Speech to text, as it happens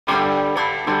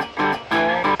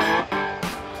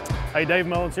Hey, Dave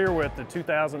Mullins here with the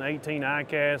 2018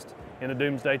 ICAST in the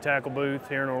Doomsday tackle booth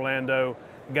here in Orlando.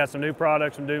 We got some new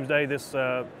products from Doomsday this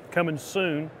coming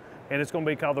soon, and it's going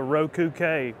to be called the Roku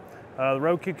K. The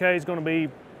Roku K is going to be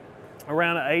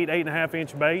around an 8.5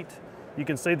 inch bait. You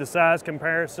can see the size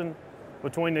comparison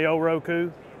between the old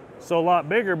Roku. So a lot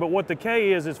bigger, but what the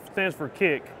K is, it stands for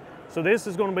kick. So this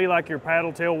is going to be like your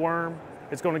paddle tail worm.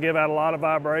 It's going to give out a lot of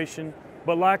vibration.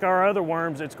 But like our other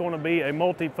worms, it's going to be a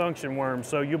multi-function worm.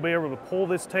 So you'll be able to pull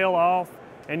this tail off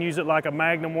and use it like a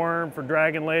magnum worm for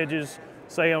dragging ledges,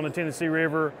 say on the Tennessee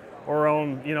River or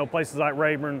on places like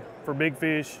Rayburn for big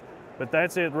fish. But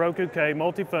that's it, Roku K,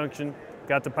 multi-function.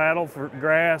 Got the paddle for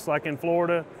grass like in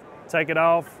Florida. Take it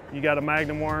off, you got a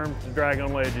magnum worm to drag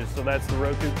on ledges. So that's the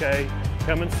Roku K,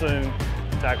 coming soon,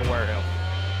 Tackle Warehouse.